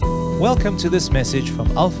Welcome to this message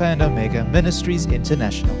from Alpha and Omega Ministries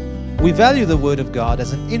International. We value the Word of God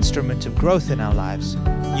as an instrument of growth in our lives,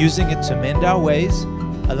 using it to mend our ways,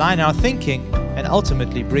 align our thinking, and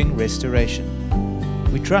ultimately bring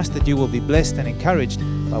restoration. We trust that you will be blessed and encouraged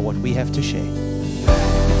by what we have to share.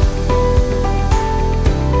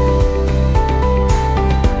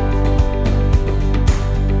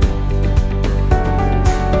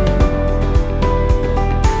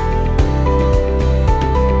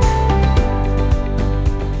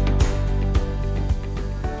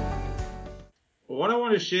 What I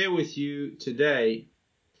want to share with you today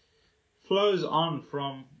flows on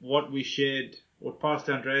from what we shared, what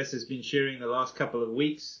Pastor Andreas has been sharing the last couple of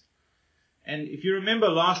weeks. And if you remember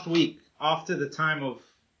last week, after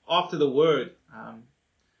the word,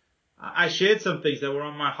 I shared some things that were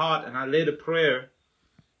on my heart, and I led a prayer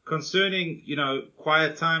concerning,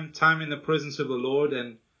 quiet time in the presence of the Lord,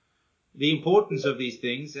 and the importance of these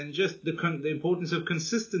things, and just the importance of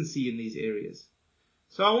consistency in these areas.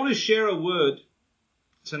 So I want to share a word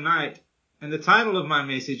tonight, and the title of my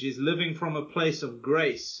message is Living from a Place of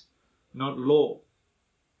Grace, Not Law.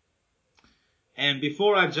 And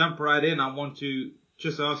before I jump right in, I want to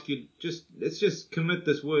just ask you, let's just commit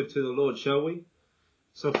this word to the Lord, shall we?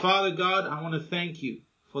 So Father God, I want to thank you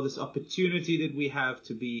for this opportunity that we have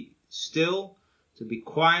to be still, to be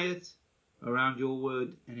quiet around your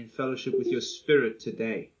word and in fellowship with your Spirit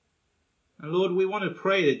today. And Lord, we want to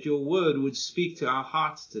pray that your word would speak to our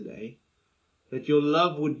hearts today, that your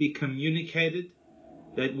love would be communicated,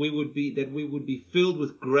 that we would be filled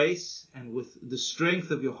with grace and with the strength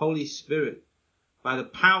of your Holy Spirit by the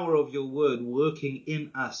power of your word working in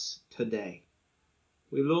us today.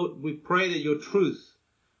 Lord, we pray that your truth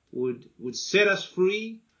would set us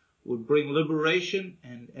free, would bring liberation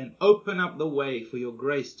and open up the way for your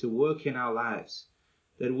grace to work in our lives.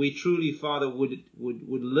 That we truly, Father, would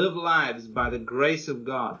live lives by the grace of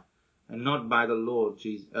God and not by the law,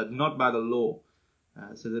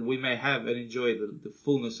 so that we may have and enjoy the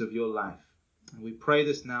fullness of your life. And we pray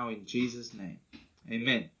this now in Jesus' name.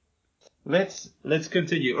 Amen. Let's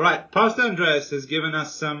continue. All right, Pastor Andreas has given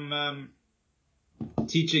us some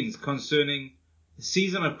teachings concerning the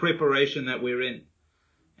season of preparation that we're in.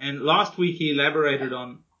 And last week he elaborated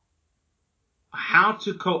on how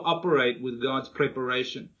to cooperate with God's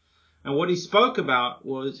preparation. And what he spoke about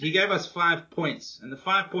was, he gave us 5 points. And the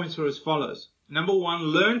 5 points were as follows. Number 1,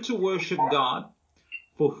 learn to worship God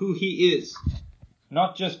for who he is,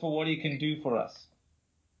 not just for what he can do for us.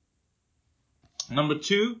 Number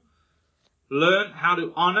 2, learn how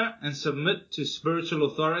to honor and submit to spiritual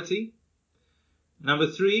authority. Number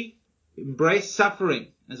 3, embrace suffering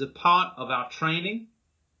as a part of our training.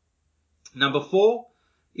 Number 4,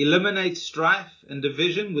 eliminate strife and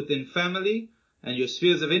division within family and your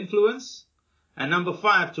spheres of influence. And number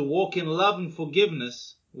 5, to walk in love and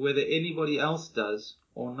forgiveness, whether anybody else does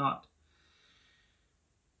or not.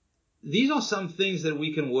 These are some things that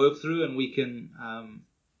we can work through and we can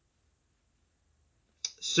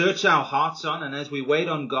search our hearts on. And as we wait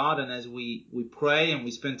on God and as we pray and we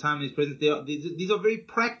spend time in his presence, these are very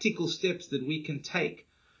practical steps that we can take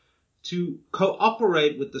to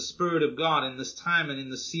cooperate with the Spirit of God in this time and in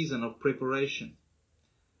the season of preparation.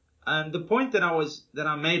 And the point that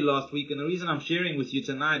I made last week, and the reason I'm sharing with you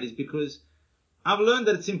tonight, is because I've learned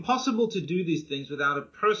that it's impossible to do these things without a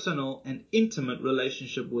personal and intimate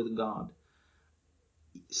relationship with God.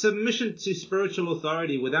 Submission to spiritual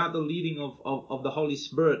authority without the leading of the Holy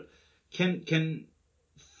Spirit can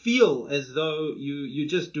feel as though you're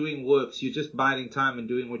just doing works, you're just biding time and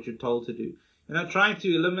doing what you're told to do. Trying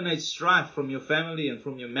to eliminate strife from your family and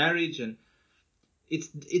from your marriage, and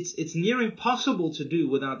it's near impossible to do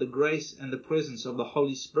without the grace and the presence of the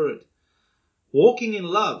Holy Spirit. Walking in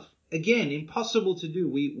love, again, impossible to do.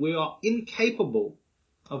 We are incapable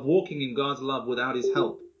of walking in God's love without his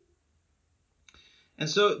help. And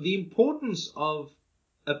so the importance of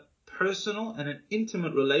a personal and an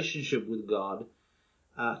intimate relationship with God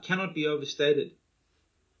cannot be overstated.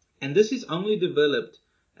 And this is only developed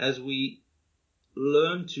as we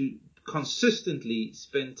learn to consistently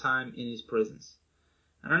spend time in his presence.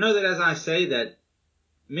 And I know that as I say that,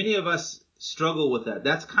 many of us struggle with that.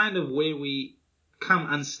 That's kind of where we come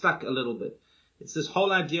unstuck a little bit. It's this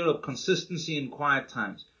whole idea of consistency in quiet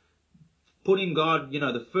times. Putting God,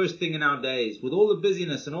 the first thing in our days, with all the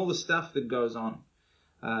busyness and all the stuff that goes on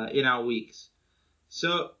in our weeks.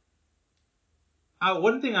 So,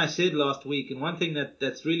 one thing I said last week, and one thing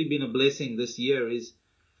that's really been a blessing this year is,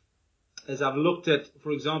 as I've looked at,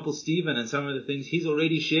 for example, Stephen and some of the things he's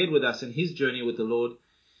already shared with us in his journey with the Lord,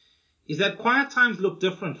 is that quiet times look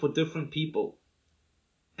different for different people.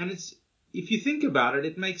 And it's if you think about it,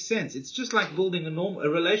 it makes sense. It's just like building a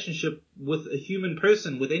relationship with a human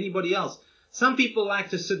person, with anybody else. Some people like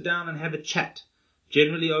to sit down and have a chat,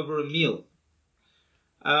 generally over a meal.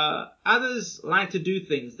 Others like to do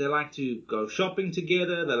things. They like to go shopping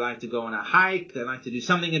together. They like to go on a hike. They like to do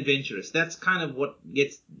something adventurous. That's kind of what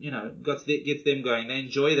gets them going. They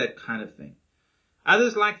enjoy that kind of thing.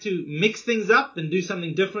 Others like to mix things up and do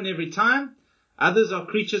something different every time. Others are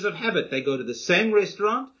creatures of habit. They go to the same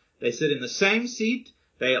restaurant. They sit in the same seat.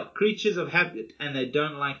 They are creatures of habit, and they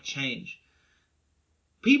don't like change.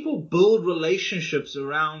 People build relationships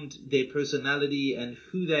around their personality and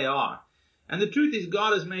who they are. And the truth is,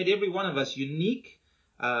 God has made every one of us unique,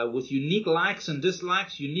 with unique likes and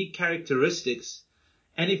dislikes, unique characteristics.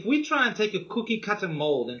 And if we try and take a cookie cutter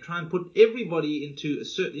mold and try and put everybody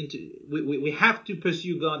we have to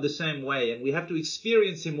pursue God the same way, and we have to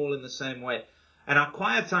experience Him all in the same way, and our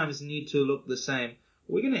quiet times need to look the same,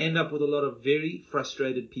 we're going to end up with a lot of very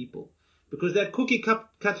frustrated people. Because that cookie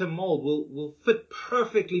cutter mold will fit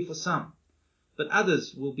perfectly for some. But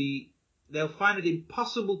others they'll find it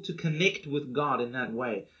impossible to connect with God in that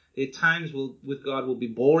way. Their times with God will be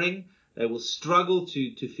boring. They will struggle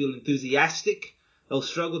to feel enthusiastic. They'll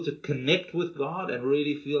struggle to connect with God and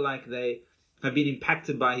really feel like they have been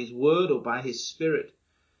impacted by His Word or by His Spirit.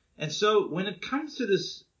 And so when it comes to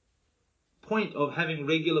this point of having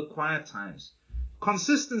regular quiet times,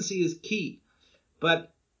 consistency is key.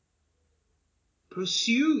 But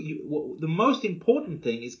the most important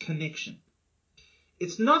thing is connection.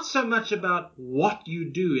 It's not so much about what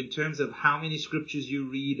you do in terms of how many scriptures you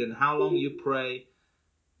read and how long you pray.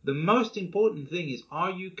 The most important thing is, are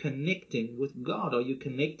you connecting with God? Are you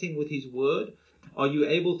connecting with His Word? Are you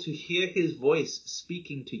able to hear His voice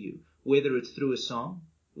speaking to you, whether it's through a song,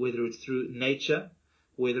 whether it's through nature,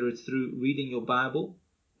 whether it's through reading your Bible,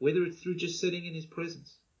 whether it's through just sitting in His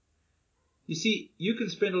presence? You see, you can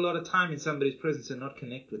spend a lot of time in somebody's presence and not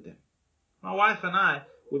connect with them. My wife and I,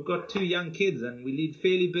 we've got 2 young kids and we lead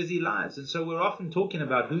fairly busy lives. And so we're often talking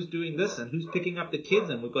about who's doing this and who's picking up the kids,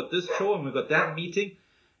 and we've got this chore and we've got that meeting,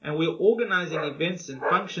 and we're organizing events and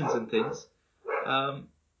functions and things.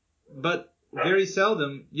 But very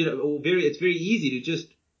seldom, it's very easy to just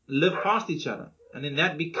live past each other. And then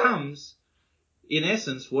that becomes, in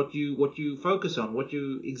essence, what you focus on, what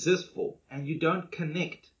you exist for, and you don't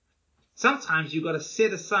connect. Sometimes you've got to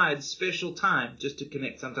set aside special time just to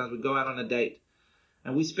connect. Sometimes we go out on a date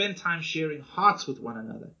and we spend time sharing hearts with one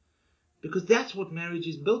another, because that's what marriage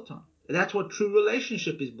is built on. That's what true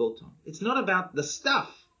relationship is built on. It's not about the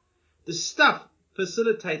stuff. The stuff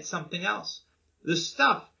facilitates something else. The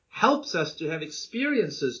stuff helps us to have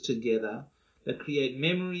experiences together that create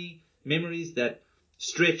memories that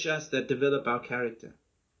stretch us, that develop our character.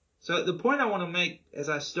 So the point I want to make as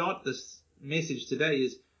I start this message today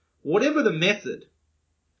is, whatever the method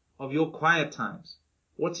of your quiet times,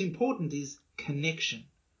 what's important is connection.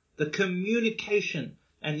 The communication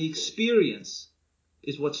and the experience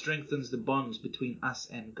is what strengthens the bonds between us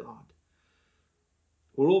and God.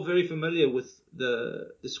 We're all very familiar with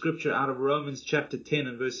the scripture out of Romans chapter 10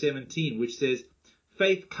 and verse 17, which says,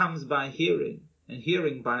 faith comes by hearing, and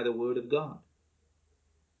hearing by the word of God.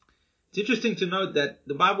 It's interesting to note that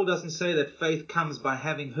the Bible doesn't say that faith comes by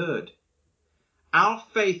having heard. Our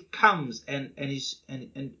faith comes and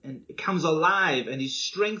comes alive and is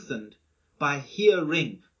strengthened by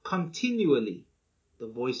hearing continually the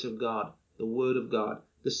voice of God, the Word of God,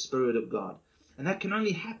 the Spirit of God. And that can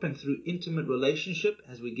only happen through intimate relationship,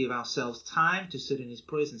 as we give ourselves time to sit in His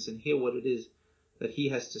presence and hear what it is that He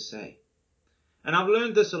has to say. And I've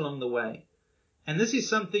learned this along the way. And this is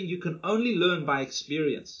something you can only learn by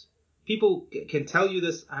experience. People can tell you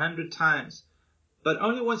this 100 times. But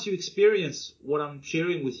only once you experience what I'm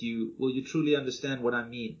sharing with you will you truly understand what I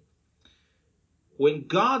mean. When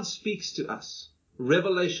God speaks to us,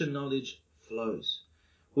 revelation knowledge flows.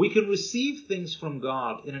 We can receive things from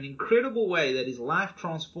God in an incredible way that is life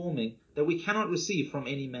transforming, that we cannot receive from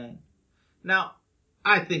any man. Now,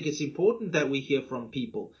 I think it's important that we hear from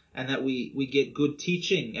people and that we get good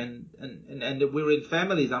teaching and that we're in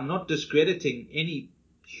families. I'm not discrediting any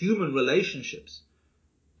human relationships.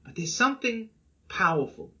 But there's something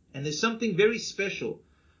powerful, and there's something very special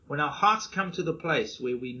when our hearts come to the place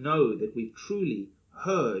where we know that we've truly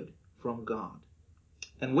heard from God.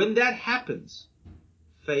 And when that happens,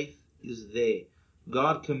 faith is there.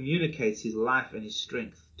 God communicates His life and His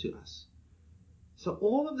strength to us. So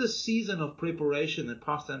all of this season of preparation that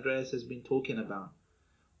Pastor Andreas has been talking about,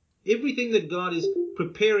 everything that God is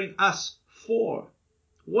preparing us for,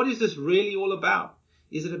 what is this really all about?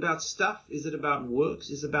 Is it about stuff? Is it about works?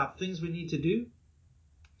 Is it about things we need to do?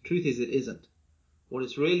 Truth is, it isn't. What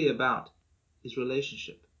it's really about is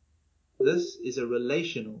relationship. This is a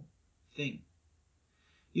relational thing.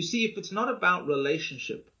 You see, if it's not about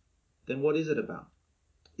relationship, then what is it about?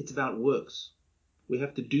 It's about works. We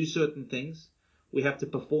have to do certain things. We have to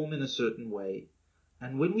perform in a certain way.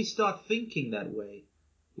 And when we start thinking that way,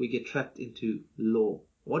 we get trapped into law.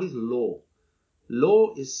 What is law?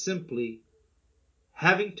 Law is simply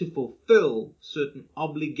having to fulfill certain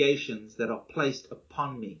obligations that are placed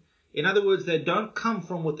upon me. In other words, they don't come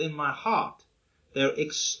from within my heart. They're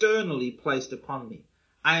externally placed upon me.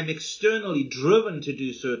 I am externally driven to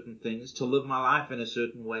do certain things, to live my life in a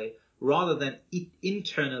certain way, rather than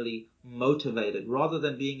internally motivated, rather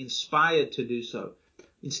than being inspired to do so.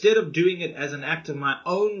 Instead of doing it as an act of my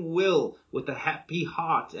own will with a happy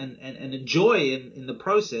heart and a joy in the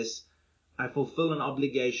process, I fulfill an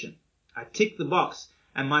obligation. I tick the box,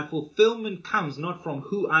 and my fulfillment comes not from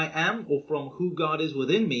who I am or from who God is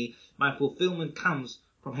within me. My fulfillment comes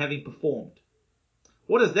from having performed.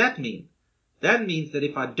 What does that mean? That means that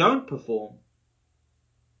if I don't perform,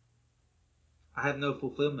 I have no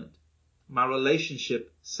fulfillment. My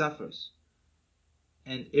relationship suffers,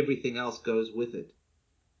 and everything else goes with it.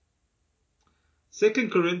 2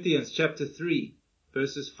 Corinthians chapter 3,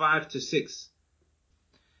 verses 5 to 6.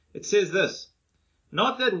 It says this: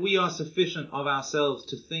 Not that we are sufficient of ourselves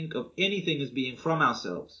to think of anything as being from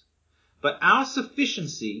ourselves, but our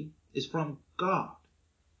sufficiency is from God.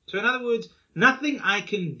 So in other words, nothing I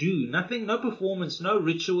can do, no performance, no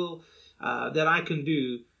ritual that I can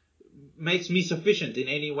do makes me sufficient in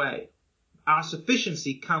any way. Our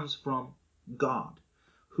sufficiency comes from God,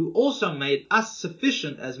 who also made us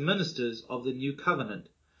sufficient as ministers of the new covenant,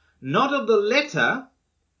 not of the letter,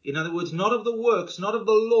 in other words, not of the works, not of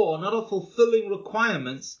the law, not of fulfilling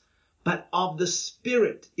requirements, but of the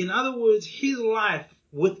Spirit. In other words, His life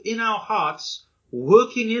within our hearts,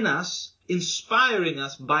 working in us, inspiring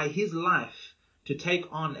us by His life to take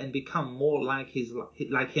on and become more like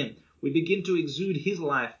Him. We begin to exude His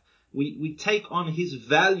life. We take on His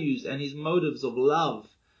values and His motives of love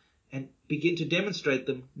and begin to demonstrate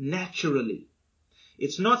them naturally.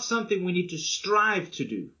 It's not something we need to strive to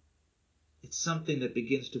do. It's something that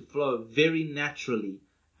begins to flow very naturally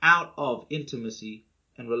out of intimacy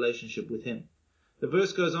and relationship with Him. The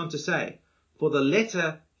verse goes on to say, For the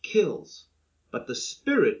letter kills, but the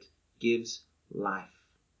Spirit gives life.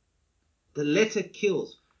 The letter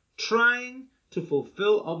kills. Trying to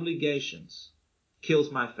fulfill obligations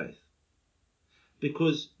kills my faith.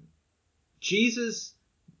 Because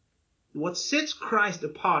what sets Christ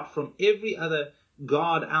apart from every other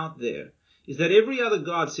God out there is that every other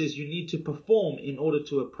God says you need to perform in order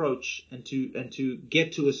to approach and to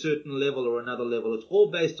get to a certain level or another level. It's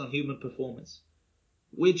all based on human performance.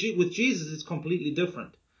 With Jesus, it's completely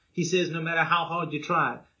different. He says no matter how hard you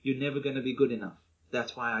try, you're never going to be good enough.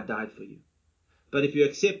 That's why I died for you. But if you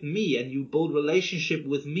accept me and you build relationship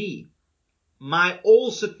with me, my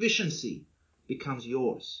all-sufficiency becomes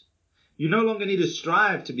yours. You no longer need to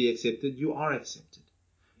strive to be accepted. You are accepted.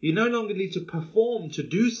 You no longer need to perform to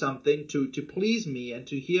do something to please me and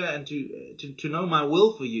to hear and to know my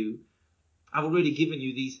will for you. I've already given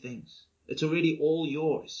you these things. It's already all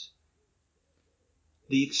yours.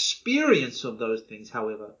 The experience of those things,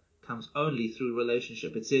 however, comes only through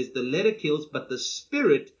relationship. It says the letter kills, but the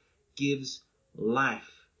Spirit gives life.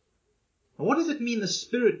 Now, what does it mean the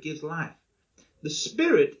Spirit gives life? The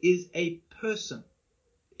Spirit is a person.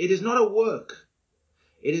 It is not a work.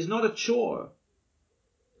 It is not a chore.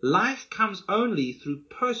 Life comes only through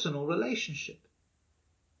personal relationship.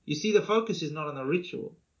 You see, the focus is not on the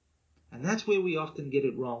ritual. And that's where we often get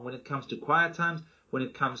it wrong when it comes to quiet times, when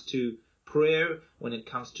it comes to prayer, when it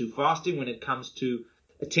comes to fasting, when it comes to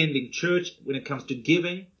attending church, when it comes to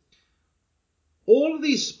giving. All of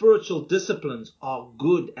these spiritual disciplines are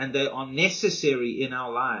good and they are necessary in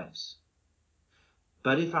our lives.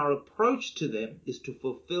 But if our approach to them is to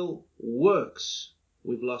fulfill works,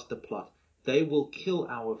 we've lost the plot. They will kill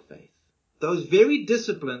our faith. Those very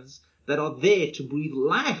disciplines that are there to breathe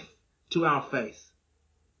life to our faith,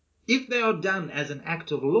 if they are done as an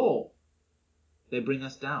act of law, they bring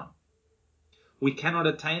us down. We cannot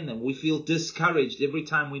attain them. We feel discouraged every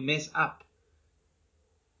time we mess up.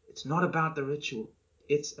 It's not about the ritual.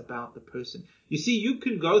 It's about the person. You see, you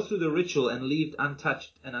can go through the ritual and leave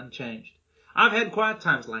untouched and unchanged. I've had quiet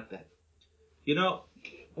times like that. You know,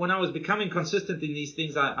 when I was becoming consistent in these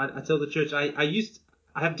things, I tell the church, I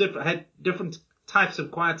had different types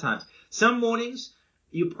of quiet times. Some mornings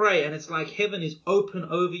you pray and it's like heaven is open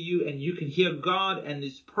over you and you can hear God and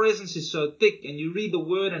His presence is so thick, and you read the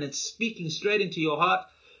word and it's speaking straight into your heart.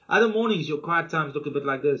 Other mornings your quiet times look a bit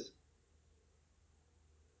like this.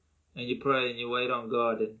 And you pray and you wait on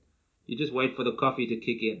God and You just wait for the coffee to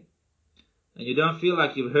kick in. And you don't feel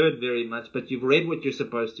like you've heard very much, but you've read what you're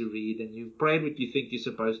supposed to read, and you've prayed what you think you're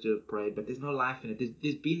supposed to have prayed, but there's no life in it.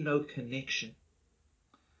 There's been no connection.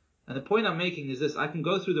 And the point I'm making is this: I can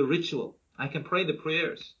go through the ritual, I can pray the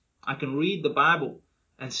prayers, I can read the Bible,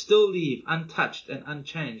 and still leave untouched and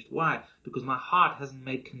unchanged. Why? Because my heart hasn't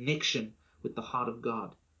made connection with the heart of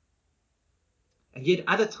God. And yet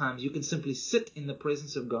other times you can simply sit in the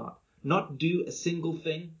presence of God, not do a single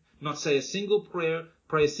thing, not say a single prayer,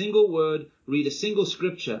 pray a single word, read a single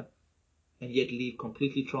scripture, and yet leave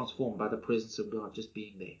completely transformed by the presence of God just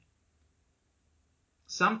being there.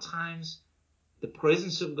 Sometimes the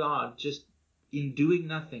presence of God just in doing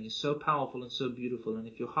nothing is so powerful and so beautiful, and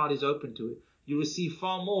if your heart is open to it, you receive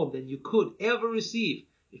far more than you could ever receive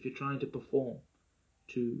if you're trying to perform,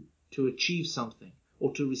 to achieve something,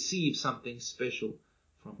 or to receive something special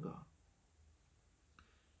from God.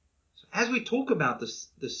 So as we talk about this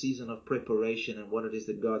season of preparation and what it is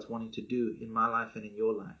that God's wanting to do in my life and in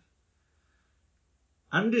your life,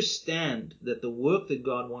 understand that the work that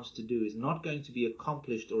God wants to do is not going to be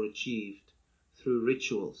accomplished or achieved through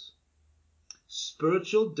rituals.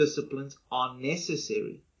 Spiritual disciplines are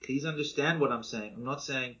necessary. Please understand what I'm saying. I'm not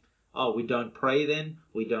saying, oh, we don't pray then,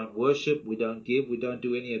 we don't worship, we don't give, we don't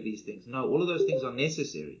do any of these things. No, all of those things are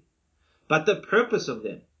necessary. But the purpose of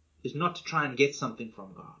them is not to try and get something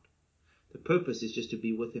from God. The purpose is just to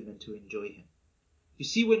be with Him and to enjoy Him. You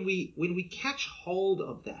see, when we catch hold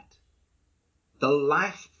of that, the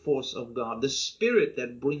life force of God, the Spirit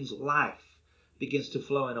that brings life, begins to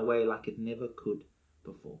flow in a way like it never could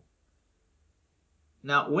before.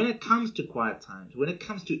 Now, when it comes to quiet times, when it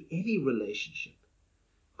comes to any relationship,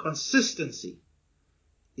 consistency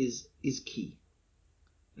is key.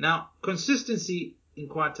 Now, consistency in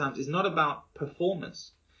quiet times is not about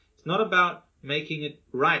performance. It's not about making it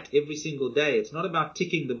right every single day. It's not about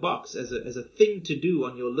ticking the box as a thing to do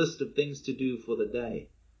on your list of things to do for the day.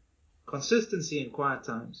 Consistency in quiet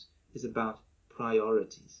times is about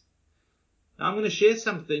priorities. Now, I'm going to share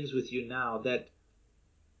some things with you now that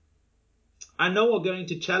I know are going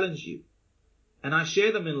to challenge you. And I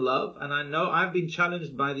share them in love, and I know I've been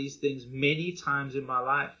challenged by these things many times in my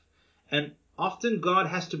life. And often God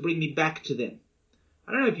has to bring me back to them.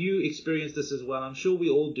 I don't know if you experience this as well. I'm sure we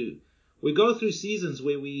all do. We go through seasons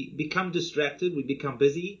where we become distracted, we become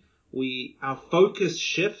busy, our focus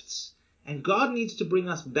shifts, and God needs to bring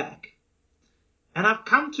us back. And I've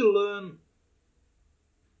come to learn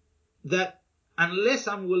that unless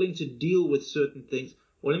I'm willing to deal with certain things,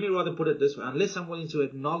 or let me rather put it this way, unless I'm willing to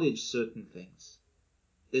acknowledge certain things,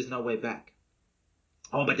 there's no way back.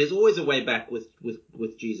 Oh, but there's always a way back with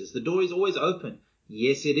Jesus. The door is always open.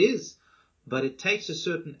 Yes, it is. But it takes a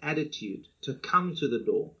certain attitude to come to the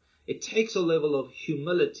door. It takes a level of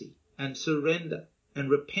humility and surrender and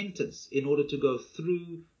repentance in order to go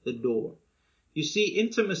through the door. You see,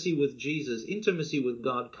 intimacy with Jesus, intimacy with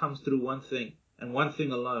God comes through one thing and one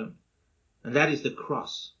thing alone, and that is the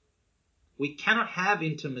cross. We cannot have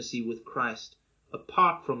intimacy with Christ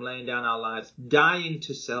apart from laying down our lives, dying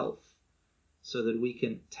to self, so that we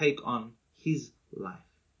can take on His life.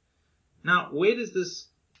 Now, what does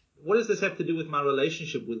this have to do with my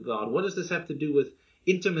relationship with God? What does this have to do with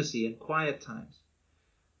intimacy and quiet times?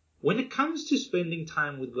 When it comes to spending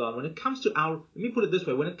time with God, when it comes to let me put it this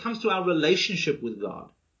way, when it comes to our relationship with God,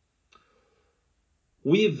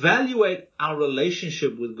 we evaluate our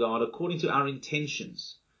relationship with God according to our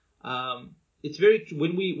intentions. When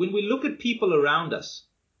we look at people around us,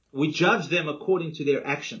 we judge them according to their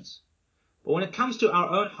actions. But when it comes to our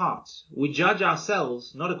own hearts, we judge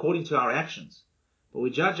ourselves not according to our actions, but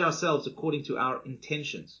we judge ourselves according to our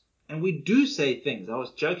intentions. And we do say things, I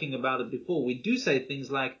was joking about it before, we do say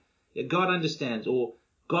things like, God understands, or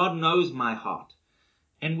God knows my heart.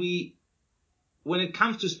 And when it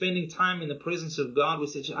comes to spending time in the presence of God, we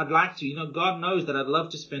say, I'd like to, God knows that I'd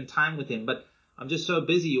love to spend time with Him, but I'm just so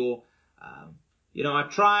busy, or, I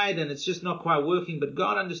tried and it's just not quite working, but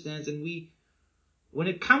God understands. And when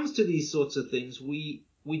it comes to these sorts of things, we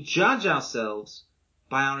judge ourselves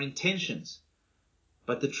by our intentions.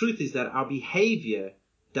 But the truth is that our behavior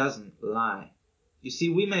doesn't lie. You see,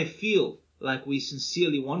 we may feel like we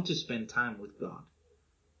sincerely want to spend time with God.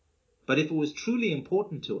 But if it was truly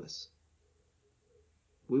important to us,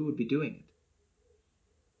 we would be doing it.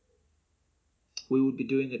 We would be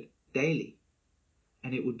doing it daily.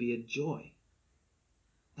 And it would be a joy.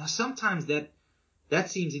 Now, sometimes that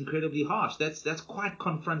seems incredibly harsh. That's quite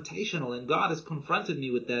confrontational, and God has confronted me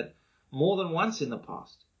with that more than once in the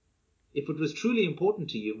past. If it was truly important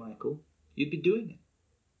to you, Michael, you'd be doing it.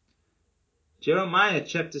 Jeremiah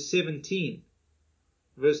chapter 17,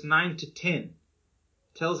 verse 9 to 10.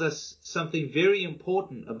 tells us something very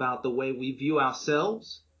important about the way we view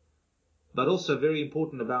ourselves, but also very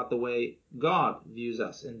important about the way God views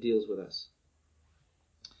us and deals with us.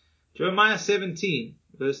 Jeremiah 17,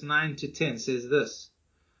 verse 9 to 10 says this: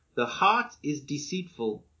 "The heart is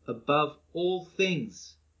deceitful above all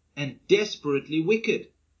things and desperately wicked.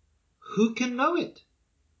 Who can know it?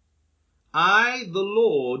 I, the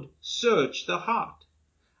Lord, search the heart.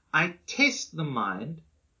 I test the mind,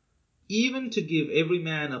 even to give every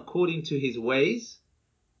man according to his ways,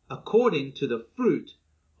 according to the fruit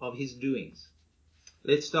of his doings."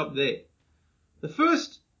 Let's stop there. The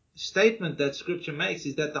first statement that Scripture makes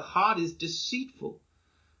is that the heart is deceitful.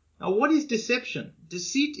 Now, what is deception?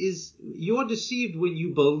 Deceit is, you're deceived when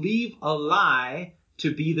you believe a lie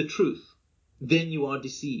to be the truth. Then you are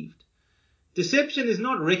deceived. Deception is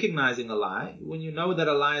not recognizing a lie. When you know that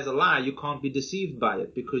a lie is a lie, you can't be deceived by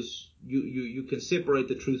it because you can separate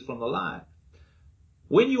the truth from the lie.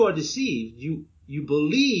 When you are deceived, you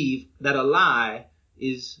believe that a lie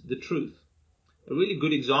is the truth. A really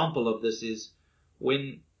good example of this is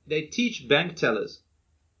when they teach bank tellers.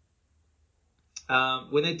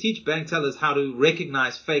 When they teach bank tellers how to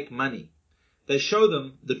recognize fake money, they show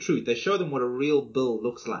them the truth. They show them what a real bill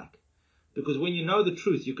looks like. Because when you know the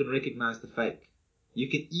truth, you can recognize the fake. You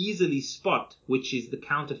can easily spot which is the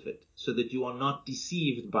counterfeit so that you are not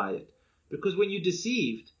deceived by it. Because when you're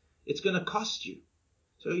deceived, it's going to cost you.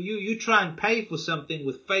 So you try and pay for something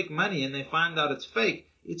with fake money and they find out it's fake.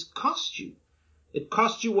 It's cost you. It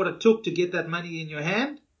cost you what it took to get that money in your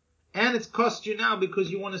hand. And it's cost you now because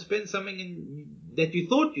you want to spend something that you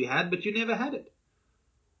thought you had, but you never had it.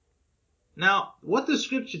 Now, what the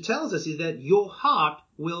Scripture tells us is that your heart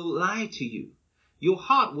will lie to you. Your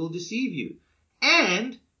heart will deceive you.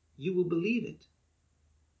 And you will believe it.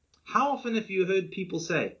 How often have you heard people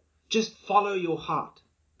say, just follow your heart?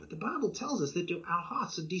 But the Bible tells us that our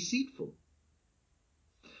hearts are deceitful.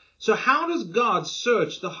 So how does God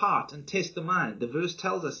search the heart and test the mind? The verse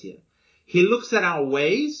tells us here. He looks at our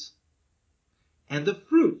ways and the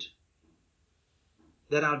fruit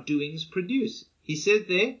that our doings produce. He says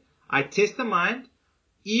there, I test the mind,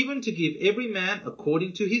 even to give every man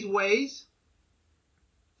according to his ways,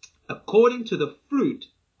 according to the fruit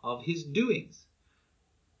of his doings.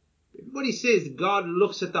 Everybody says God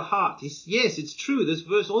looks at the heart. Yes, it's true. This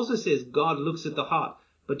verse also says God looks at the heart.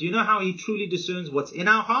 But do you know how he truly discerns what's in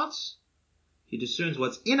our hearts? He discerns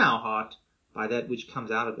what's in our heart by that which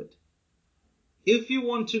comes out of it. If you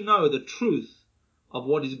want to know the truth of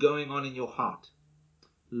what is going on in your heart,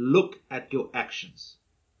 look at your actions.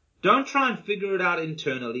 Don't try and figure it out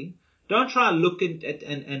internally. Don't try and look at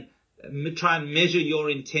and try and measure your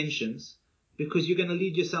intentions, because you're going to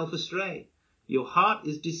lead yourself astray. Your heart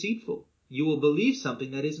is deceitful. You will believe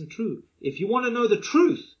something that isn't true. If you want to know the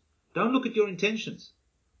truth, don't look at your intentions.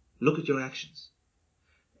 Look at your actions.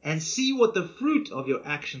 And see what the fruit of your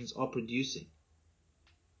actions are producing.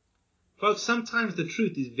 Folks, sometimes the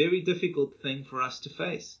truth is a very difficult thing for us to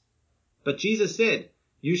face. But Jesus said,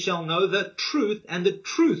 you shall know the truth, and the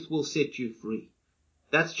truth will set you free.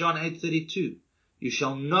 That's John 8:32. You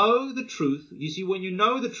shall know the truth. You see, when you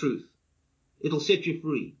know the truth, it'll set you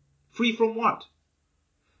free. Free from what?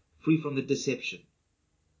 Free from the deception.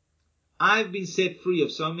 I've been set free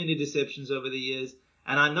of so many deceptions over the years,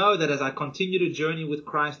 and I know that as I continue to journey with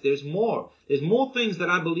Christ, there's more. There's more things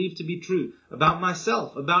that I believe to be true about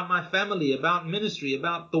myself, about my family, about ministry,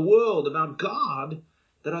 about the world, about God,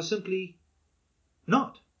 that are simply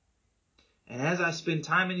not. And as I spend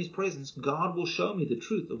time in His presence, God will show me the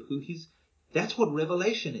truth of who He's. That's what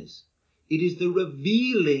revelation is. It is the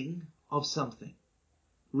revealing of something.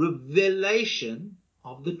 Revelation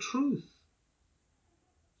of the truth.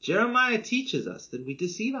 Jeremiah teaches us that we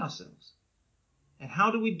deceive ourselves. And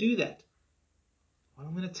how do we do that? Well,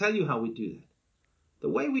 I'm going to tell you how we do that. The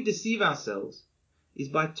way we deceive ourselves is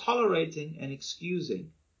by tolerating and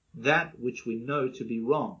excusing that which we know to be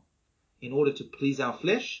wrong in order to please our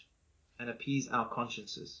flesh and appease our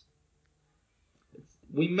consciences.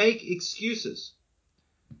 We make excuses.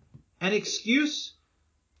 An excuse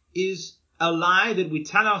is a lie that we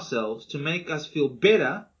tell ourselves to make us feel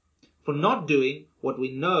better for not doing what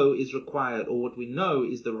we know is required or what we know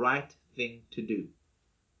is the right thing to do.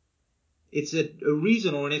 It's a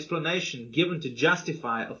reason or an explanation given to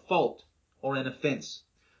justify a fault or an offense.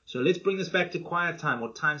 So let's bring this back to quiet time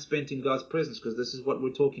or time spent in God's presence, because this is what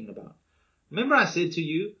we're talking about. Remember I said to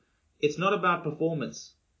you, it's not about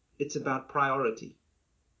performance. It's about priority.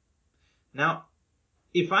 Now,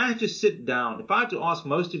 if I had to sit down, if I had to ask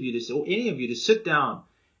most of you to, or any of you to sit down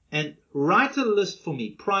and write a list for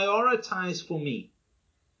me, prioritize for me,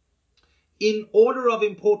 in order of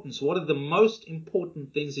importance, what are the most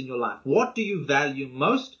important things in your life? What do you value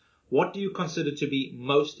most? What do you consider to be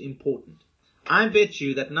most important? I bet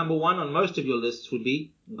you that number 1 on most of your lists would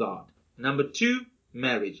be God. Number 2,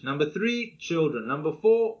 marriage. Number 3, children. Number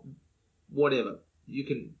 4, whatever. You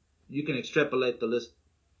can extrapolate the list,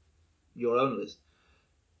 your own list.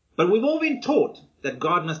 But we've all been taught that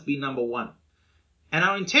God must be number 1. And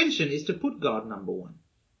our intention is to put God number 1.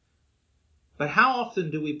 But how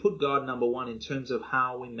often do we put God number 1 in terms of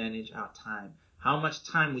how we manage our time? How much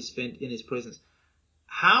time we spend in His presence?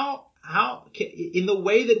 How in the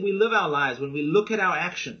way that we live our lives, when we look at our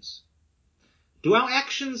actions, do our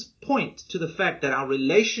actions point to the fact that our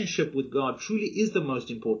relationship with God truly is the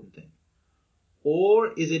most important thing?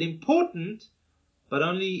 Or is it important, but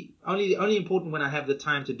only important when I have the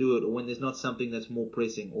time to do it, or when there's not something that's more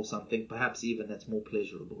pressing, or something perhaps even that's more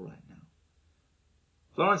pleasurable right now?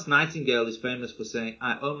 Florence Nightingale is famous for saying,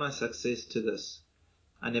 "I owe my success to this.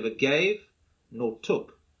 I never gave nor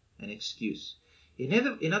took an excuse."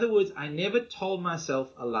 In other words, I never told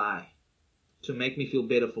myself a lie to make me feel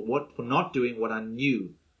better for not doing what I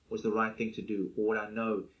knew was the right thing to do, or what I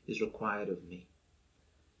know is required of me.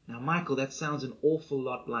 Now, Michael, that sounds an awful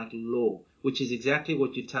lot like law, which is exactly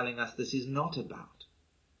what you're telling us this is not about.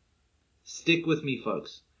 Stick with me,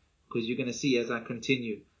 folks, because you're going to see as I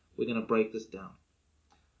continue, we're going to break this down.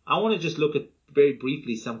 I want to just look at very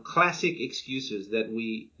briefly some classic excuses that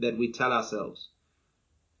we tell ourselves.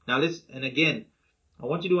 Now and again, I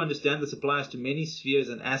want you to understand this applies to many spheres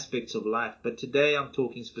and aspects of life, but today I'm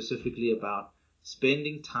talking specifically about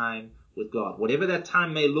spending time with God. Whatever that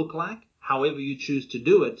time may look like, however you choose to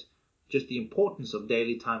do it, just the importance of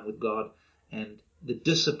daily time with God and the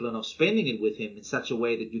discipline of spending it with Him in such a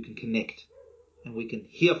way that you can connect and we can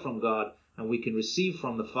hear from God and we can receive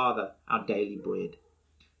from the Father our daily bread.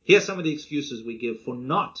 Here are some of the excuses we give for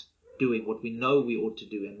not doing what we know we ought to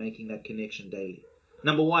do and making that connection daily.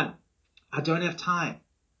 Number 1, I don't have time.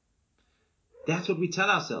 That's what we tell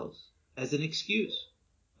ourselves as an excuse.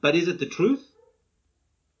 But is it the truth?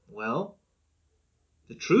 Well,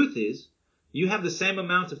 the truth is you have the same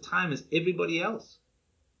amount of time as everybody else.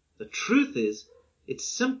 The truth is it's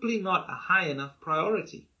simply not a high enough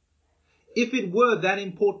priority. If it were that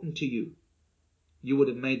important to you, you would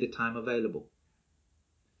have made the time available.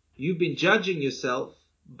 You've been judging yourself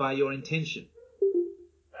by your intention,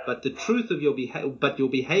 but the truth of your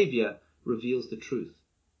behavior reveals the truth.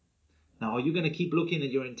 Now, are you going to keep looking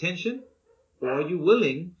at your intention, or are you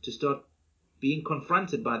willing to start being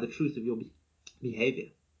confronted by the truth of your behavior?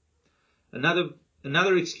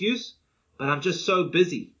 Another excuse, but I'm just so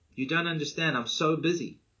busy. You don't understand, I'm so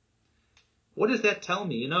busy. What does that tell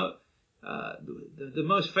me? The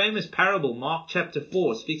most famous parable, Mark chapter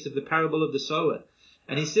 4, speaks of the parable of the sower.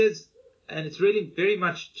 And he says, and it's really very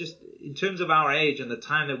much just in terms of our age and the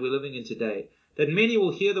time that we're living in today, that many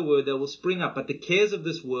will hear the word, they will spring up, but the cares of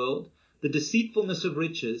this world, the deceitfulness of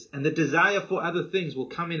riches, and the desire for other things will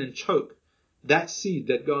come in and choke that seed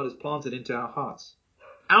that God has planted into our hearts.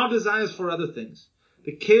 Our desires for other things,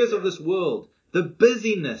 the cares of this world, the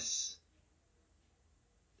busyness,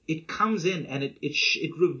 it comes in and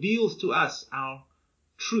it reveals to us our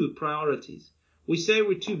true priorities. We say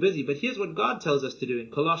we're too busy, but here's what God tells us to do in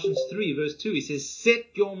Colossians 3 verse 2. He says, set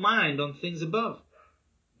your mind on things above,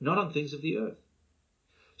 not on things of the earth.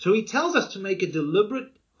 So He tells us to make a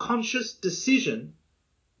deliberate, conscious decision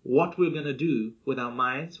what we're going to do with our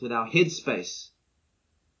minds, with our headspace,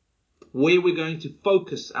 where we're going to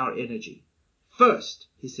focus our energy. First,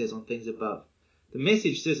 He says, on things above. The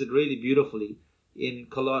Message says it really beautifully in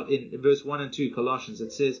verse 1 and 2, Colossians.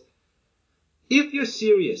 It says, if you're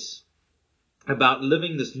serious about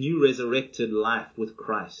living this new resurrected life with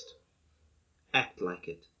Christ, act like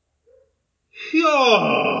it.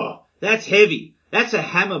 Phew! That's heavy. That's a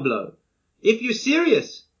hammer blow. If you're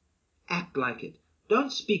serious, act like it.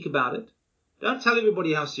 Don't speak about it. Don't tell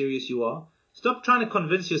everybody how serious you are. Stop trying to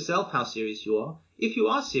convince yourself how serious you are. If you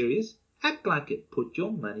are serious, act like it. Put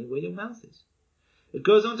your money where your mouth is. It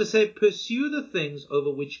goes on to say, pursue the things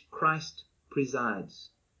over which Christ presides.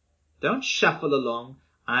 Don't shuffle along,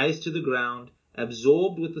 eyes to the ground,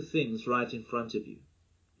 absorbed with the things right in front of you.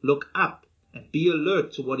 Look up and be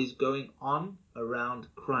alert to what is going on around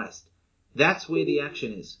Christ. That's where the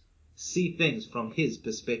action is. See things from His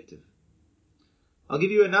perspective. I'll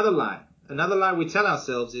give you another lie. Another lie we tell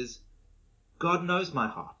ourselves is, God knows my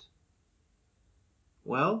heart.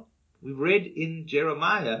 Well, we've read in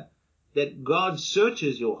Jeremiah that God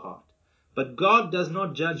searches your heart, but God does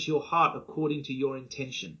not judge your heart according to your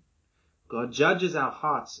intention. God judges our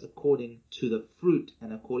hearts according to the fruit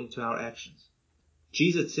and according to our actions.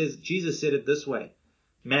 Jesus said it this way.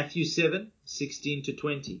 Matthew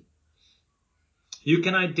 7:16-20. You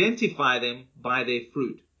can identify them by their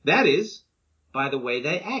fruit. That is, by the way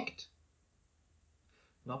they act.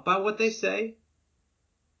 Not by what they say,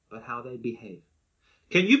 but how they behave.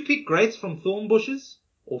 Can you pick grapes from thorn bushes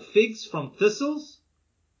or figs from thistles?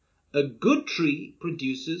 A good tree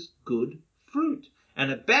produces good fruit,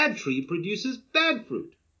 and a bad tree produces bad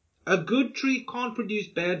fruit. A good tree can't produce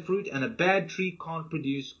bad fruit, and a bad tree can't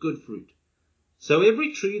produce good fruit. So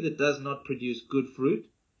every tree that does not produce good fruit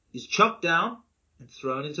is chopped down and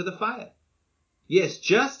thrown into the fire. Yes,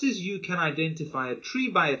 just as you can identify a tree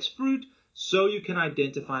by its fruit, so you can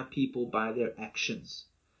identify people by their actions.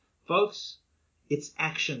 Folks, it's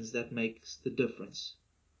actions that makes the difference.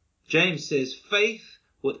 James says faith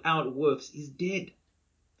without works is dead.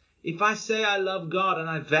 If I say I love God and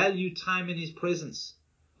I value time in His presence,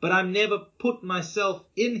 but I never put myself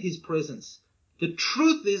in His presence, the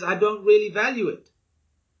truth is I don't really value it.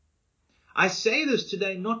 I say this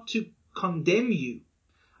today not to condemn you.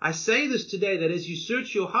 I say this today that as you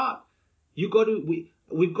search your heart, we've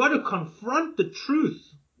got to confront the truth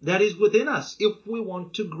that is within us if we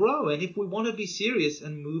want to grow and if we want to be serious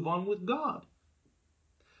and move on with God.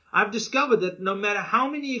 I've discovered that no matter how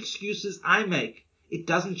many excuses I make, it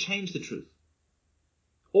doesn't change the truth.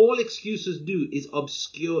 All excuses do is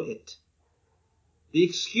obscure it. The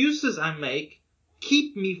excuses I make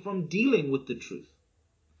keep me from dealing with the truth.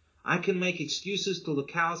 I can make excuses till the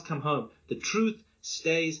cows come home. The truth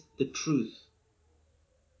stays the truth.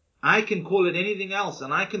 I can call it anything else,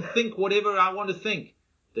 and I can think whatever I want to think.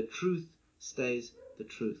 The truth stays the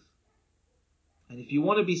truth. And if you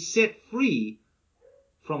want to be set free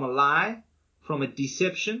from a lie, from a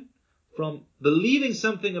deception, from believing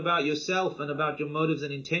something about yourself and about your motives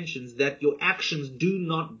and intentions that your actions do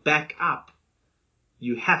not back up,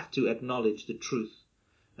 you have to acknowledge the truth.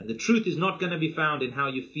 And the truth is not going to be found in how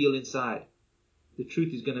you feel inside. The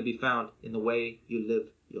truth is going to be found in the way you live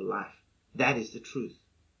your life. That is the truth.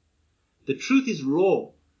 The truth is raw,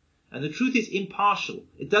 and the truth is impartial.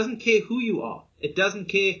 It doesn't care who you are. It doesn't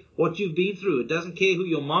care what you've been through. It doesn't care who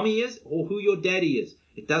your mommy is or who your daddy is.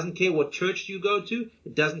 It doesn't care what church you go to.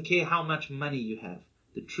 It doesn't care how much money you have.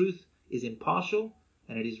 The truth is impartial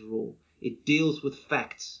and it is raw. It deals with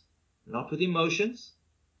facts, not with emotions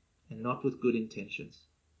and not with good intentions.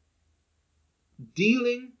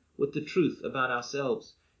 Dealing with the truth about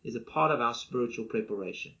ourselves is a part of our spiritual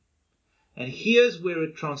preparation. And here's where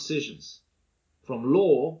it transitions from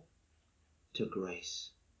law to grace,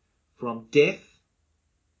 from death,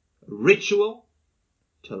 ritual,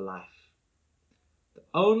 to life. The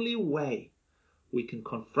only way we can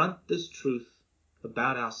confront this truth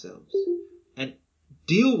about ourselves and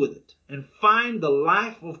deal with it and find the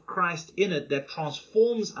life of Christ in it that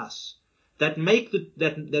transforms us, that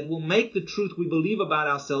will make the truth we believe about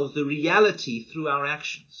ourselves the reality through our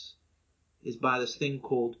actions, is by this thing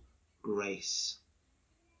called grace.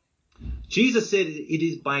 Jesus said it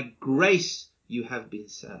is by grace you have been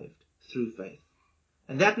saved through faith.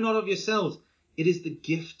 And that not of yourselves, it is the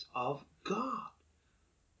gift of God.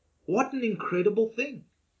 What an incredible thing.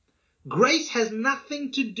 Grace has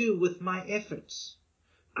nothing to do with my efforts.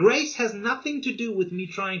 Grace has nothing to do with me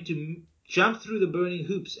trying to jump through the burning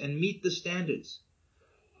hoops and meet the standards.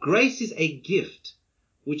 Grace is a gift,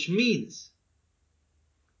 which means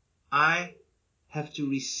I have to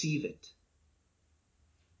receive it.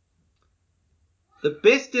 The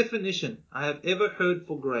best definition I have ever heard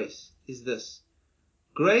for grace is this.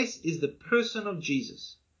 Grace is the person of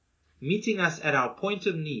Jesus, meeting us at our point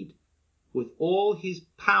of need with all His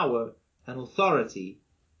power and authority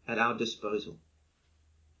at our disposal.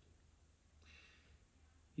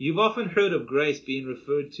 You've often heard of grace being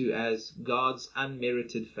referred to as God's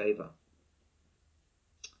unmerited favor.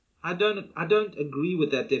 I don't agree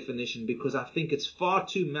with that definition because I think it's far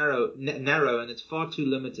too narrow and it's far too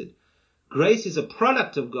limited. Grace is a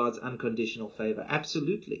product of God's unconditional favor,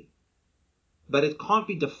 absolutely. But it can't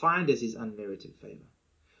be defined as His unmerited favor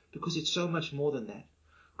because it's so much more than that.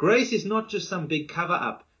 Grace is not just some big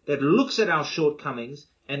cover-up that looks at our shortcomings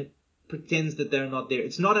and pretends that they're not there.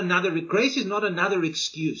 Grace is not another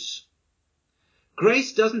excuse.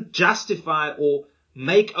 Grace doesn't justify or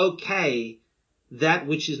make okay that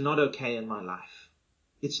which is not okay in my life.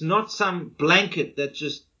 It's not some blanket that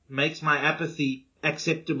just makes my apathy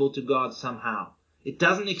acceptable to God somehow. It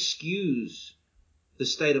doesn't excuse the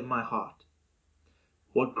state of my heart.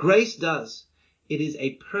 What grace does, it is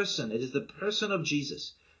the person of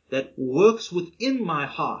Jesus that works within my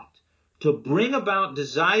heart to bring about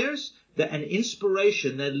desires and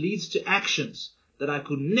inspiration that leads to actions that I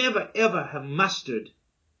could never ever have mustered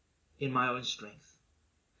in my own strength.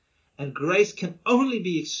 And grace can only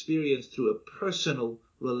be experienced through a personal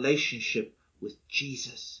relationship with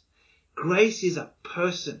Jesus. Grace is a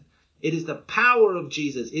person. It is the power of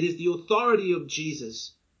Jesus. It is the authority of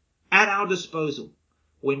Jesus at our disposal.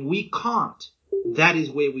 When we can't, that is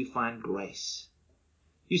where we find grace.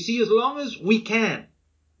 You see, as long as we can,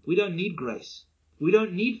 we don't need grace. We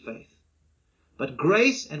don't need faith. But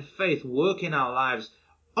grace and faith work in our lives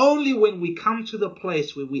only when we come to the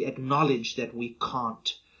place where we acknowledge that we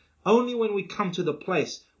can't. Only when we come to the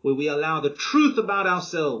place where we allow the truth about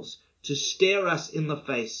ourselves to stare us in the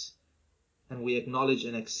face and we acknowledge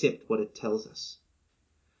and accept what it tells us.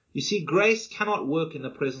 You see, grace cannot work in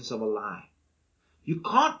the presence of a lie. You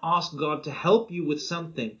can't ask God to help you with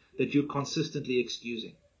something that you're consistently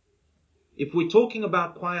excusing. If we're talking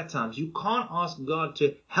about quiet times, you can't ask God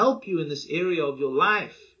to help you in this area of your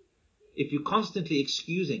life if you're constantly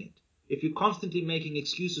excusing it. If you're constantly making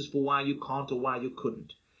excuses for why you can't or why you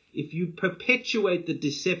couldn't. If you perpetuate the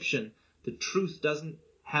deception, the truth doesn't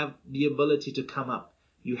have the ability to come up.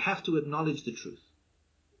 You have to acknowledge the truth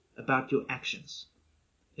about your actions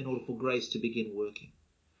in order for grace to begin working.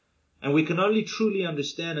 And we can only truly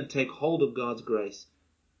understand and take hold of God's grace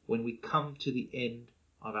when we come to the end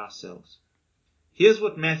of ourselves. Here's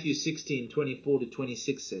what Matthew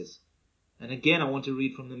 16:24-26 says. And again, I want to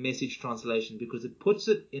read from the Message translation because it puts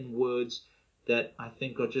it in words that I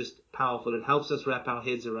think are just powerful. It helps us wrap our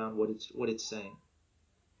heads around what it's saying.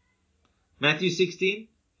 Matthew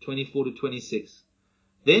 16:24-26.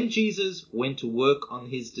 Then Jesus went to work on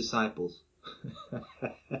his disciples.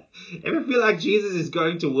 Ever feel like Jesus is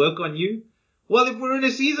going to work on you? Well, if we're in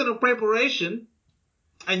a season of preparation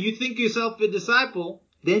and you think yourself a disciple,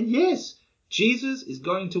 then yes, Jesus is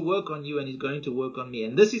going to work on you and he's going to work on me.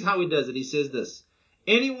 And this is how he does it. He says this: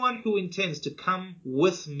 anyone who intends to come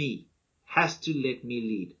with me has to let me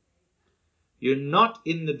lead. You're not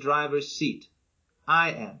in the driver's seat.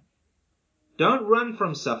 I am. Don't run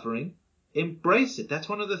from suffering. Embrace it. That's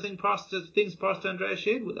one of the things Pastor Andreas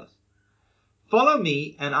shared with us. Follow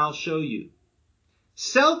me and I'll show you.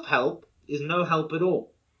 Self-help is no help at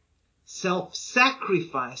all.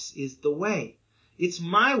 Self-sacrifice is the way. It's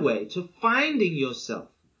my way to finding yourself,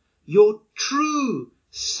 your true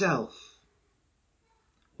self.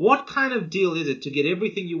 What kind of deal is it to get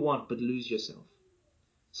everything you want but lose yourself?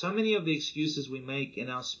 So many of the excuses we make in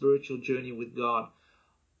our spiritual journey with God,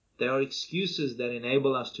 they are excuses that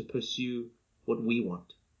enable us to pursue what we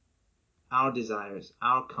want, our desires,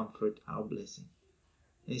 our comfort, our blessing.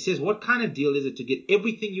 And he says, what kind of deal is it to get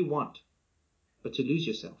everything you want but to lose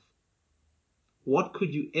yourself? What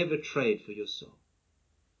could you ever trade for your soul?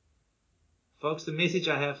 Folks, the message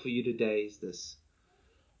I have for you today is this.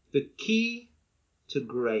 The key to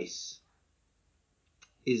grace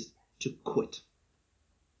is to quit.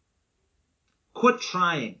 Quit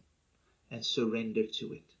trying and surrender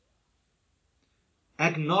to it.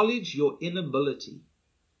 Acknowledge your inability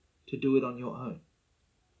to do it on your own.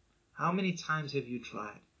 How many times have you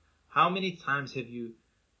tried? How many times have you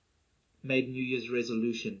made New Year's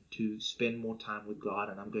resolution to spend more time with God,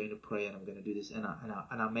 and I'm going to pray and I'm going to do this, and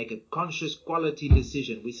I make a conscious quality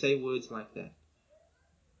decision? We say words like that.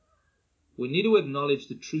 We need to acknowledge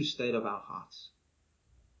the true state of our hearts,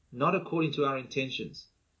 not according to our intentions,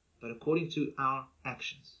 but according to our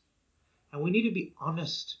actions. And we need to be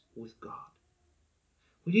honest with God.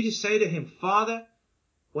 We need to say to him, Father,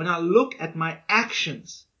 when I look at my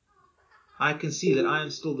actions, I can see that I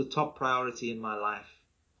am still the top priority in my life.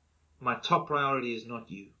 My top priority is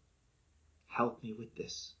not you. Help me with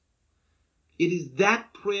this. It is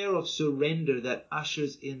that prayer of surrender that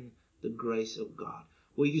ushers in the grace of God,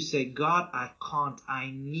 where you say, God, I can't.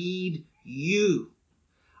 I need you.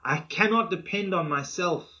 I cannot depend on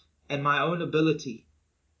myself and my own ability.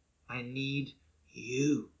 I need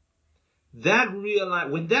you.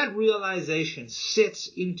 When that realization sets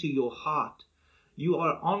into your heart, you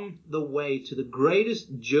are on the way to the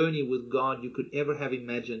greatest journey with God you could ever have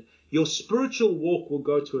imagined. Your spiritual walk will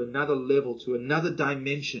go to another level, to another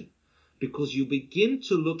dimension, because you begin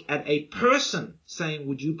to look at a person saying,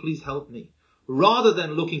 would you please help me? Rather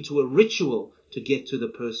than looking to a ritual to get to the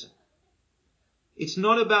person. It's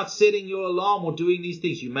not about setting your alarm or doing these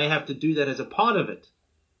things. You may have to do that as a part of it.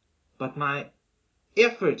 But my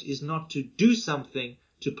effort is not to do something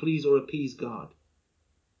to please or appease God.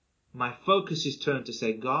 My focus is turned to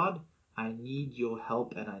say, God, I need your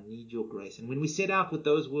help and I need your grace. And when we set out with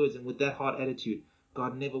those words and with that heart attitude,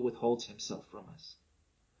 God never withholds himself from us.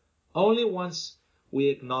 Only once we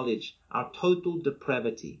acknowledge our total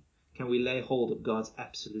depravity can we lay hold of God's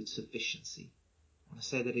absolute sufficiency. I want to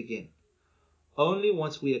say that again. Only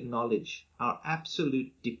once we acknowledge our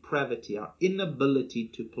absolute depravity, our inability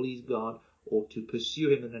to please God or to pursue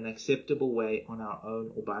Him in an acceptable way on our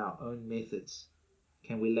own or by our own methods,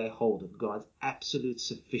 can we lay hold of God's absolute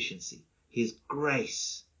sufficiency, His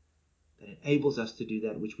grace that enables us to do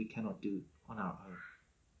that which we cannot do on our own.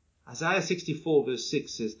 Isaiah 64 verse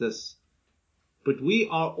 6 says this, "But we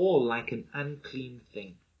are all like an unclean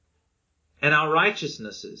thing, and our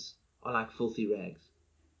righteousnesses are like filthy rags."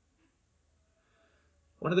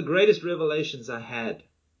 One of the greatest revelations I had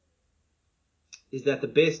is that the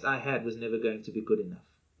best I had was never going to be good enough.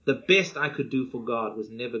 The best I could do for God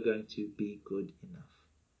was never going to be good enough.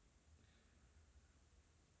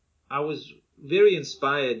 I was very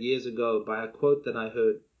inspired years ago by a quote that I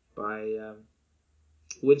heard by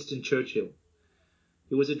Winston Churchill.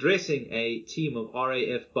 He was addressing a team of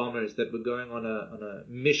RAF bombers that were going on a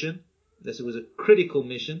mission. This was a critical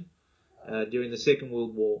mission during the Second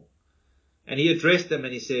World War. And he addressed them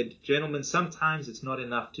and he said, "Gentlemen, sometimes it's not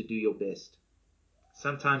enough to do your best.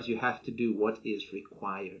 Sometimes you have to do what is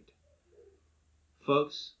required."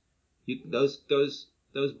 Folks, those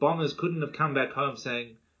bombers couldn't have come back home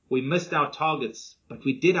saying, "We missed our targets, but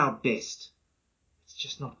we did our best." It's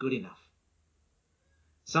just not good enough.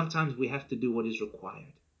 Sometimes we have to do what is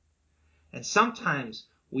required. And sometimes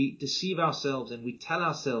we deceive ourselves and we tell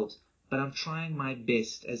ourselves, "But I'm trying my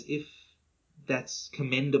best," as if that's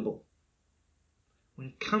commendable. When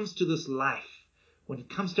it comes to this life, when it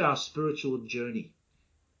comes to our spiritual journey,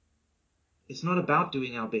 it's not about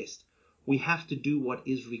doing our best. We have to do what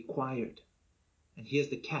is required. And here's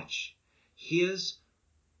the catch. Here's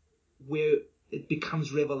where it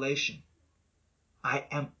becomes revelation. I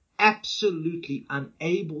am absolutely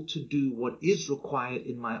unable to do what is required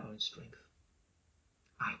in my own strength.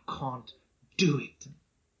 I can't do it.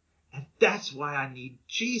 And that's why I need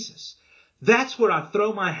Jesus. That's where I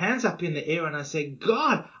throw my hands up in the air and I say,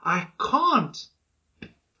 "God, I can't.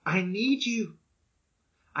 I need you.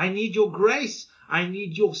 I need your grace. I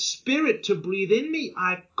need your Spirit to breathe in me.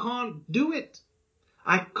 I can't do it.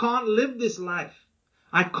 I can't live this life.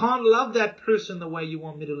 I can't love that person the way you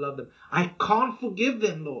want me to love them. I can't forgive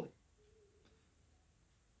them, Lord.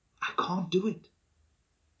 I can't do it."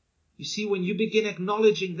 You see, when you begin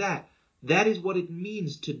acknowledging that, that is what it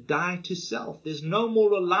means to die to self. There's no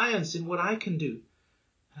more reliance in what I can do.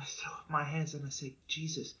 And I throw up my hands and I say,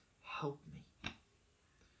 "Jesus, help me."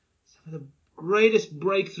 Some of the greatest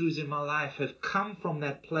breakthroughs in my life have come from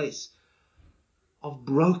that place of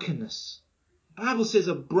brokenness. The Bible says,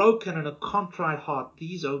 "A broken and a contrite heart,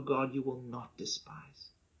 these, O God, you will not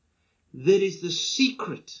despise." That is the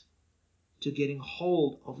secret to getting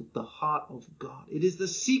hold of the heart of God. It is the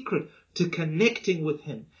secret to connecting with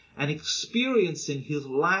Him and experiencing His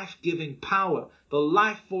life-giving power, the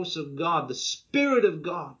life force of God, the Spirit of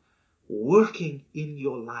God working in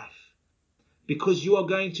your life. Because you are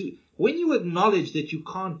going to, when you acknowledge that you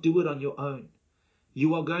can't do it on your own,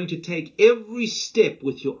 you are going to take every step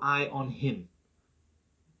with your eye on Him,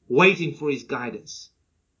 waiting for His guidance.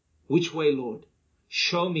 Which way, Lord?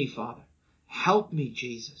 Show me, Father. Help me,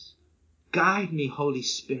 Jesus. Guide me, Holy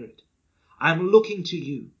Spirit. I'm looking to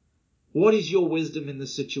you. What is your wisdom in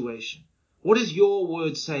this situation? What does your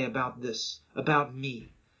word say about this, about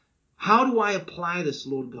me? How do I apply this,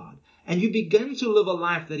 Lord God? And you begin to live a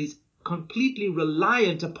life that is completely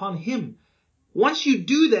reliant upon Him. Once you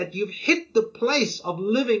do that, you've hit the place of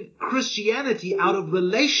living Christianity out of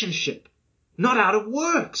relationship, not out of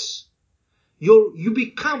works. You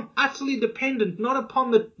become utterly dependent, not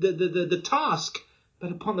upon the task,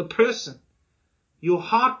 but upon the person. Your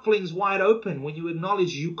heart flings wide open when you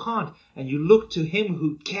acknowledge you can't, and you look to Him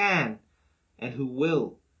who can and who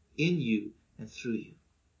will in you and through you.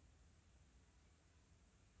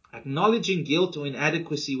 Acknowledging guilt or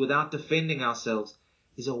inadequacy without defending ourselves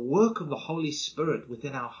is a work of the Holy Spirit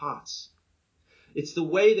within our hearts. It's the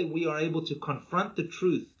way that we are able to confront the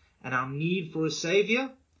truth and our need for a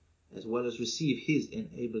Savior, as well as receive His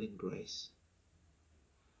enabling grace.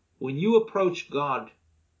 When you approach God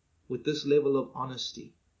with this level of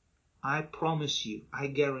honesty, I promise you, I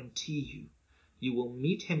guarantee you, you will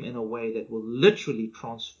meet Him in a way that will literally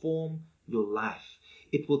transform your life.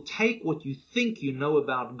 It will take what you think you know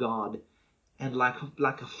about God, and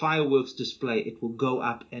like a fireworks display, it will go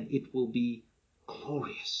up and it will be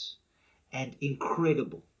glorious and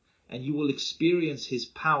incredible. And you will experience His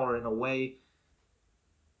power in a way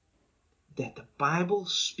that the Bible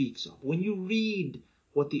speaks of. When you read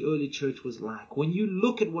what the early church was like, when you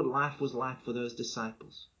look at what life was like for those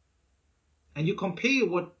disciples, and you compare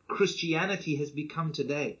what Christianity has become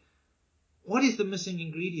today, what is the missing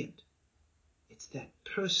ingredient? It's that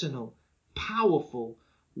personal, powerful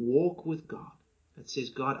walk with God. that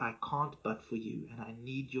says, God, I can't but for you, and I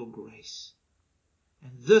need your grace.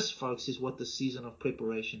 And this, folks, is what the season of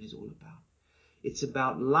preparation is all about. It's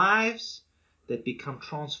about lives that become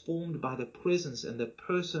transformed by the presence and the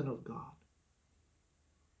person of God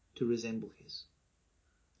to resemble His.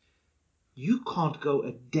 You can't go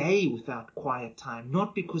a day without quiet time,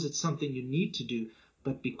 not because it's something you need to do,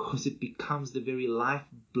 but because it becomes the very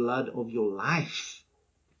lifeblood of your life.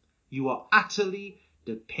 You are utterly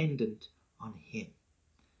dependent on Him.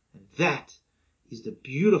 And that is the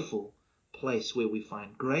beautiful place where we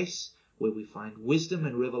find grace, where we find wisdom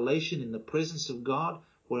and revelation in the presence of God,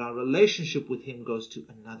 where our relationship with Him goes to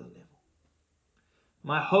another level.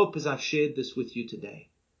 My hope as I've shared this with you today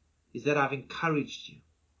is that I've encouraged you.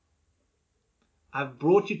 I've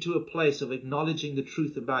brought you to a place of acknowledging the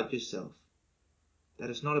truth about yourself, that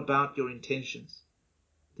it's not about your intentions.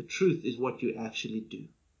 The truth is what you actually do.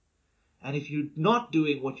 And if you're not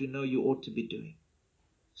doing what you know you ought to be doing,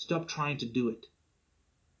 stop trying to do it.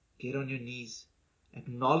 Get on your knees.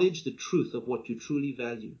 Acknowledge the truth of what you truly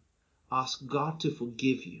value. Ask God to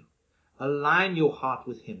forgive you. Align your heart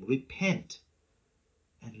with Him. Repent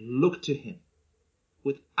and look to Him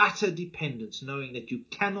with utter dependence, knowing that you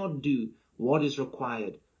cannot do what is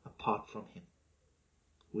required apart from Him.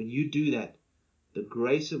 When you do that, the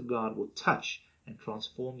grace of God will touch and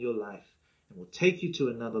transform your life and will take you to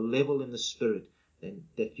another level in the Spirit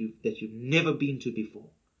that you've never been to before.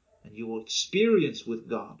 And your experience with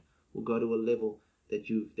God will go to a level that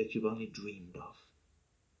you've only dreamed of.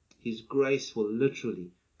 His grace will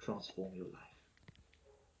literally transform your life.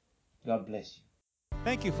 God bless you.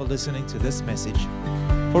 Thank you for listening to this message.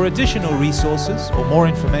 For additional resources or more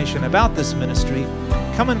information about this ministry,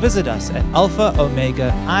 come and visit us at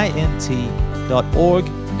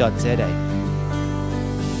alphaomegaint.org.za.